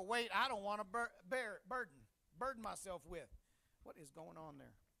mean, that's a weight I don't want to burden myself with. What is going on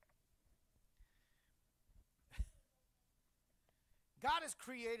there? God has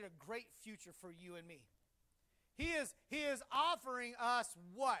created a great future for you and me. He is offering us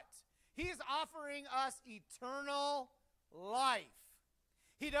what? He is offering us eternal life.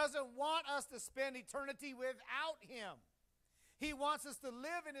 He doesn't want us to spend eternity without him. He wants us to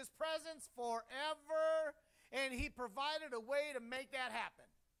live in his presence forever, and he provided a way to make that happen.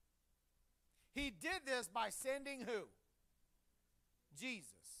 He did this by sending who?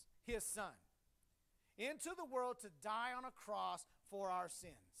 Jesus, his Son, into the world to die on a cross for our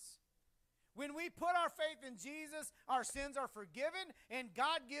sins. When we put our faith in Jesus, our sins are forgiven, and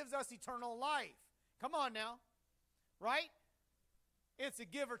God gives us eternal life. Come on now, right? It's a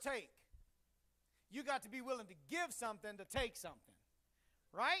give or take. You got to be willing to give something to take something,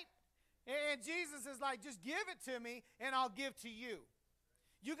 right? And Jesus is like, just give it to me, and I'll give to you.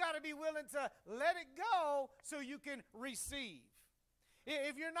 You got to be willing to let it go so you can receive.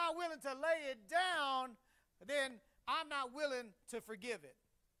 If you're not willing to lay it down, then I'm not willing to forgive it.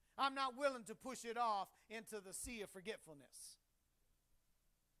 I'm not willing to push it off into the sea of forgetfulness.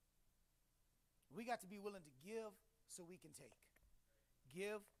 We got to be willing to give so we can take.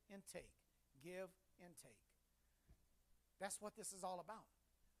 Give and take. Give and take. That's what this is all about,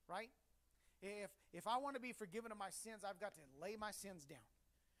 right? If I want to be forgiven of my sins, I've got to lay my sins down.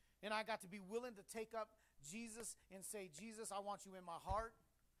 And I got to be willing to take up Jesus and say, Jesus, I want you in my heart.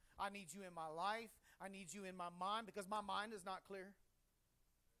 I need you in my life. I need you in my mind, because my mind is not clear,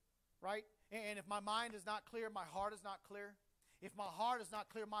 right? And if my mind is not clear, my heart is not clear. If my heart is not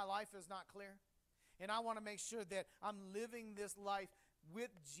clear, my life is not clear. And I want to make sure that I'm living this life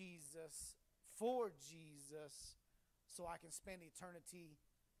with Jesus for Jesus so I can spend eternity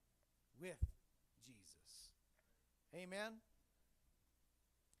with Jesus. Amen?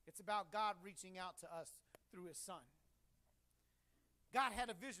 It's about God reaching out to us through his Son. God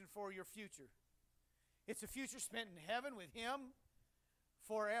had a vision for your future. It's a future spent in heaven with him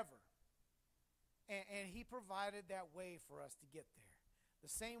forever. And he provided that way for us to get there. The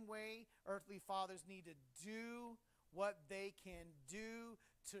same way earthly fathers need to do what they can do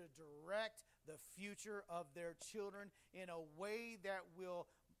to direct the future of their children in a way that will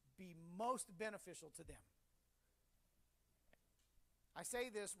be most beneficial to them. I say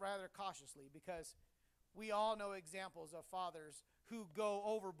this rather cautiously because we all know examples of fathers who go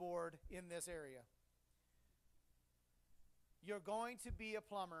overboard in this area. You're going to be a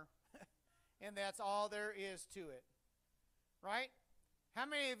plumber, and that's all there is to it. Right? How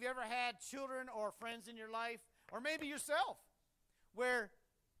many of you ever had children or friends in your life, or maybe yourself, where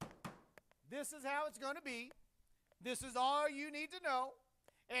this is how it's going to be, this is all you need to know,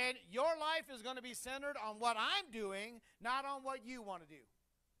 and your life is going to be centered on what I'm doing, not on what you want to do?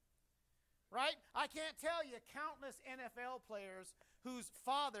 Right? I can't tell you countless NFL players whose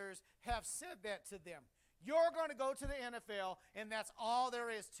fathers have said that to them. You're going to go to the NFL, and that's all there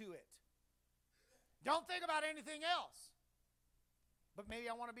is to it. Don't think about anything else. But maybe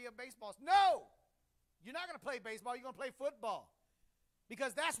I want to be a baseball star. No! You're not going to play baseball. You're going to play football.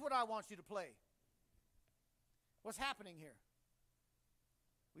 Because that's what I want you to play. What's happening here?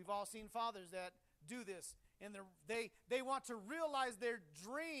 We've all seen fathers that do this. And they want to realize their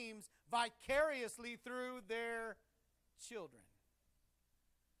dreams vicariously through their children.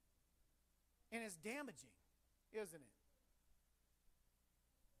 And it's damaging, isn't it?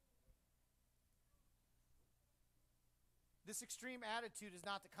 This extreme attitude is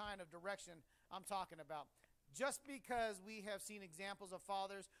not the kind of direction I'm talking about. Just because we have seen examples of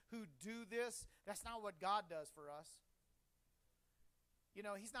fathers who do this, that's not what God does for us. You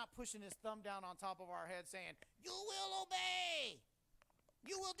know, he's not pushing his thumb down on top of our head saying, you will obey.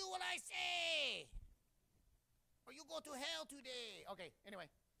 You will do what I say. Or you go to hell today. Okay, anyway.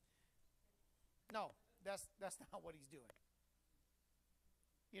 No, that's not what he's doing.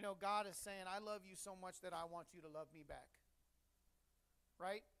 You know, God is saying, I love you so much that I want you to love me back.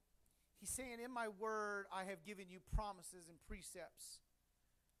 Right? He's saying, in my word, I have given you promises and precepts.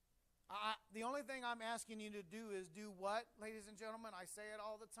 The only thing I'm asking you to do is do what, ladies and gentlemen? I say it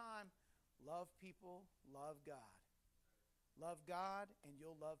all the time. Love people, love God. Love God, and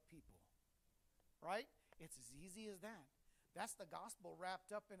you'll love people. Right? It's as easy as that. That's the gospel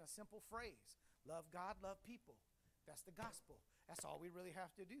wrapped up in a simple phrase. Love God, love people. That's the gospel. That's all we really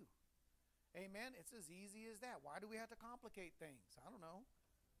have to do. Amen? It's as easy as that. Why do we have to complicate things? I don't know.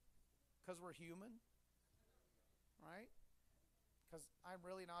 Because we're human. Right? Because I'm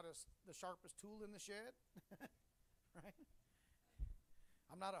really not the sharpest tool in the shed. Right?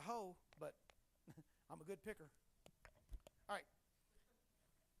 I'm not a hoe, but I'm a good picker. All right.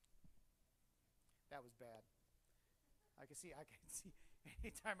 That was bad. I can see,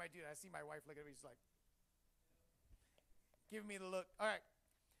 anytime I do that, I see my wife look at me, she's like, give me the look. All right.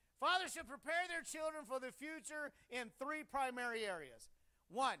 Fathers should prepare their children for the future in 3 primary areas.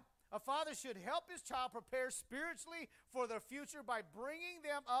 1, a father should help his child prepare spiritually for the future by bringing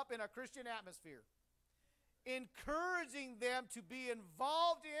them up in a Christian atmosphere, encouraging them to be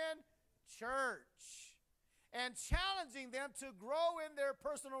involved in church, and challenging them to grow in their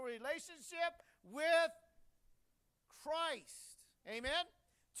personal relationship with Christ. Amen?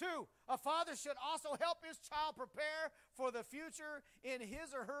 2, a father should also help his child prepare for the future in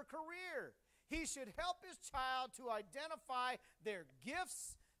his or her career. He should help his child to identify their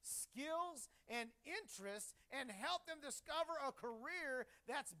gifts, skills, and interests and help them discover a career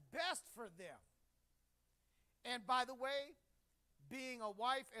that's best for them. And by the way, being a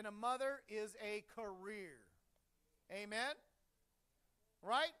wife and a mother is a career. Amen?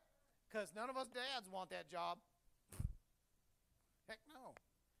 Right? Because none of us dads want that job. Heck no.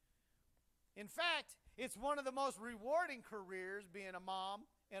 In fact, it's one of the most rewarding careers, being a mom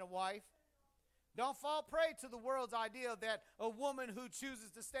and a wife. Don't fall prey to the world's idea that a woman who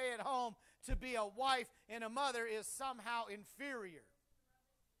chooses to stay at home to be a wife and a mother is somehow inferior.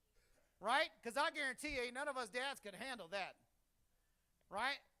 Right? Because I guarantee you, none of us dads could handle that.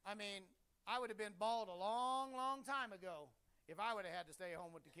 Right? I mean, I would have been bald a long, long time ago if I would have had to stay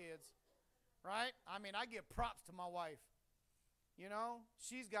home with the kids. Right? I mean, I give props to my wife. You know,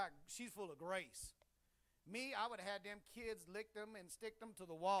 she's full of grace. Me, I would have had them kids lick them and stick them to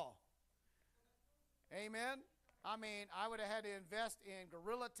the wall. Amen? I mean, I would have had to invest in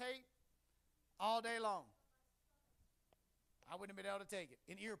Gorilla Tape all day long. I wouldn't have been able to take it.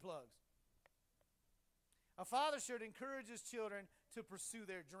 In earplugs. A father should encourage his children to pursue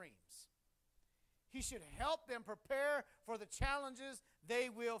their dreams. He should help them prepare for the challenges they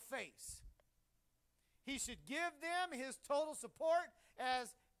will face. He should give them his total support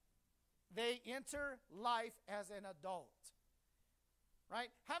as they enter life as an adult. Right?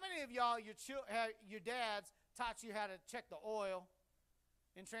 How many of y'all, your dads taught you how to check the oil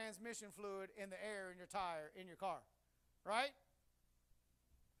and transmission fluid in the air in your tire in your car? Right?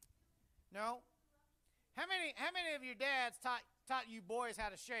 No? How many of your dads taught you boys how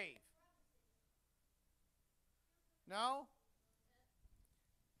to shave? No?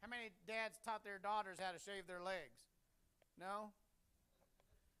 How many dads taught their daughters how to shave their legs? No?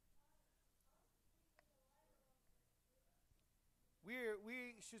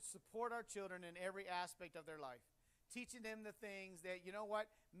 We should support our children in every aspect of their life, teaching them the things that, you know what,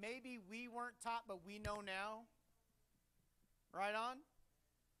 maybe we weren't taught, but we know now. Right on?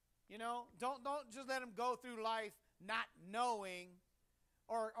 You know, don't just let them go through life not knowing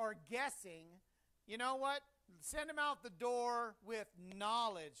or guessing. You know what? Send them out the door with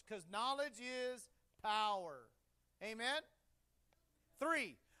knowledge, because knowledge is power. Amen?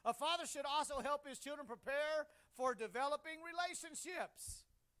 3, a father should also help his children prepare for developing relationships.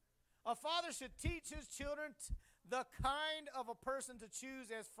 A father should teach his children the kind of a person to choose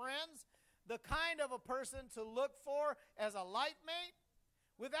as friends, the kind of a person to look for as a light mate.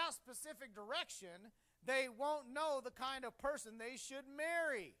 Without specific direction, they won't know the kind of person they should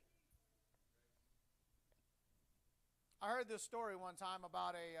marry. I heard this story one time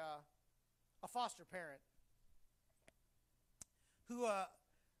about a foster parent who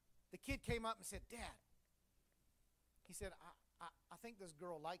the kid came up and said, "Dad," he said, I think this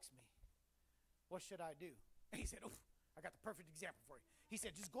girl likes me. What should I do? And he said, "Oh, I got the perfect example for you." He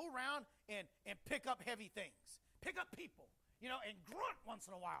said, "Just go around and pick up heavy things. Pick up people, you know, and grunt once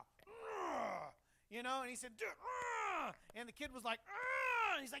in a while. You know," and he said, and the kid was like,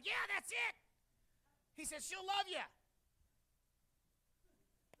 and he's like, "Yeah, that's it." He said, "She'll love you."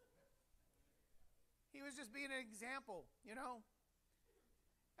 He was just being an example, you know.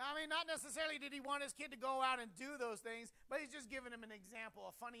 I mean, not necessarily did he want his kid to go out and do those things, but he's just giving him an example,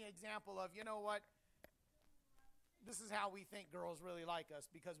 a funny example of, you know what, this is how we think girls really like us,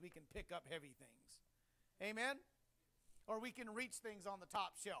 because we can pick up heavy things. Amen? Or we can reach things on the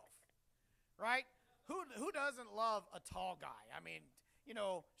top shelf, right? Who doesn't love a tall guy? I mean, you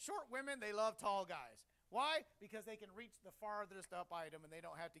know, short women, they love tall guys. Why? Because they can reach the farthest up item and they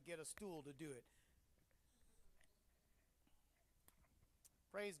don't have to get a stool to do it.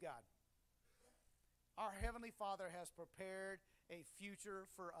 Praise God. Our Heavenly Father has prepared a future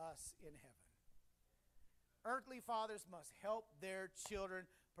for us in heaven. Earthly fathers must help their children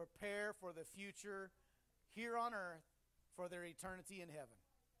prepare for the future here on earth for their eternity in heaven.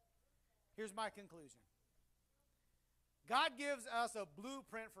 Here's my conclusion. God gives us a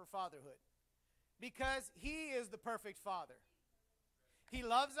blueprint for fatherhood because He is the perfect Father. He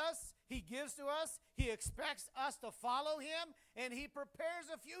loves us, He gives to us, He expects us to follow Him, and He prepares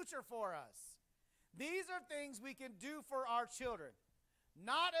a future for us. These are things we can do for our children,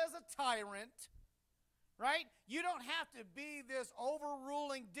 not as a tyrant, right? You don't have to be this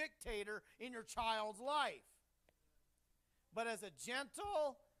overruling dictator in your child's life, but as a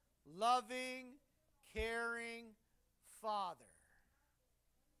gentle, loving, caring father.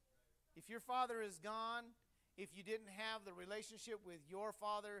 If your father is gone, if you didn't have the relationship with your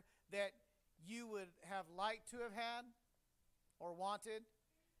father that you would have liked to have had or wanted,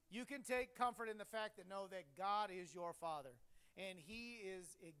 you can take comfort in the fact that know that God is your father, and He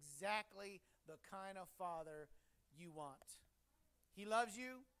is exactly the kind of father you want. He loves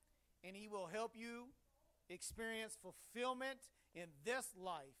you, and He will help you experience fulfillment in this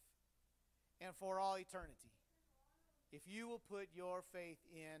life and for all eternity if you will put your faith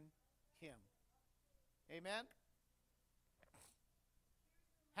in Him. Amen?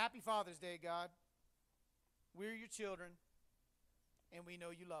 Happy Father's Day, God. We're your children, and we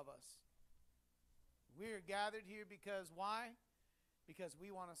know you love us. We're gathered here because why? Because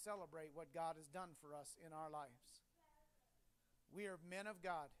we want to celebrate what God has done for us in our lives. We are men of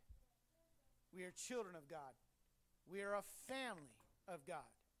God. We are children of God. We are a family of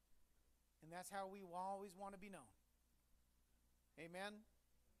God. And that's how we always want to be known. Amen?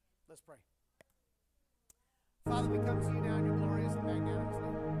 Let's pray. Father, we come to you now in your glorious and magnanimous name.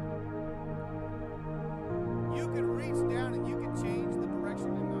 You can reach down and you can change the direction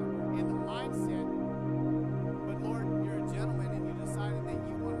in the mindset. But Lord, you're a gentleman and you decided that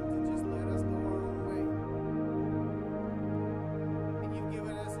you wanted to just let us go our own way. And you've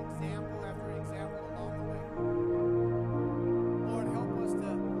given us example after example along the way. Lord, help us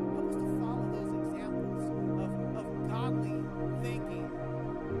to follow those examples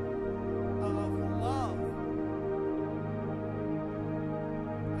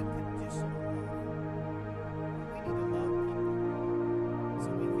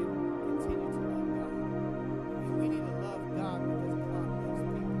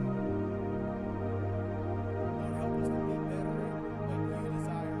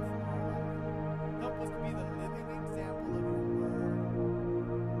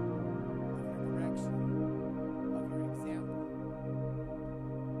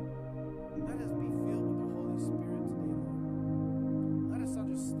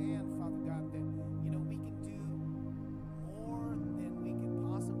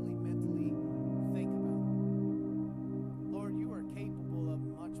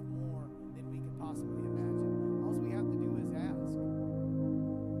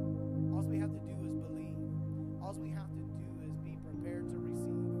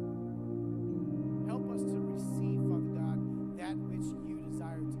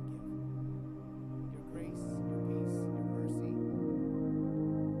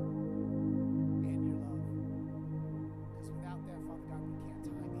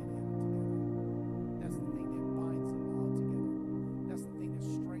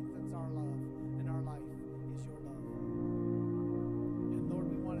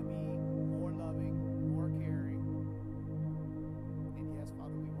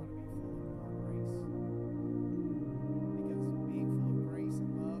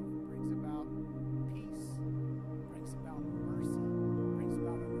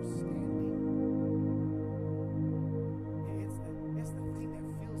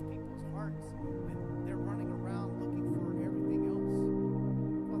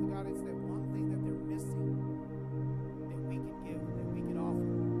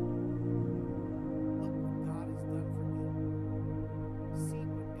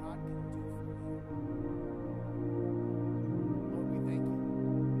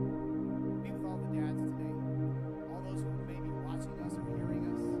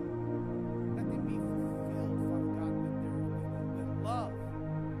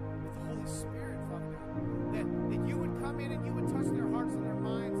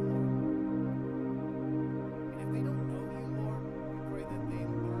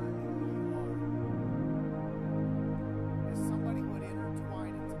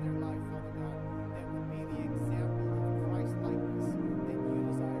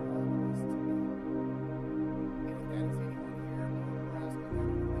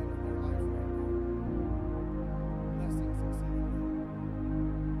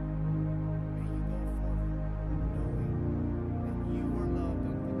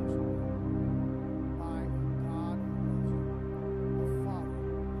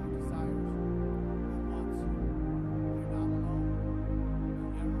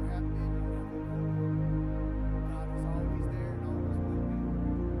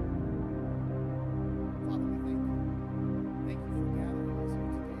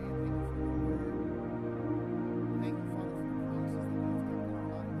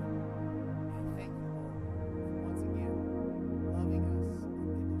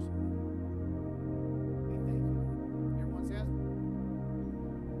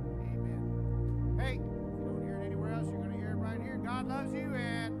loves you,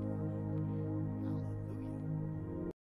 and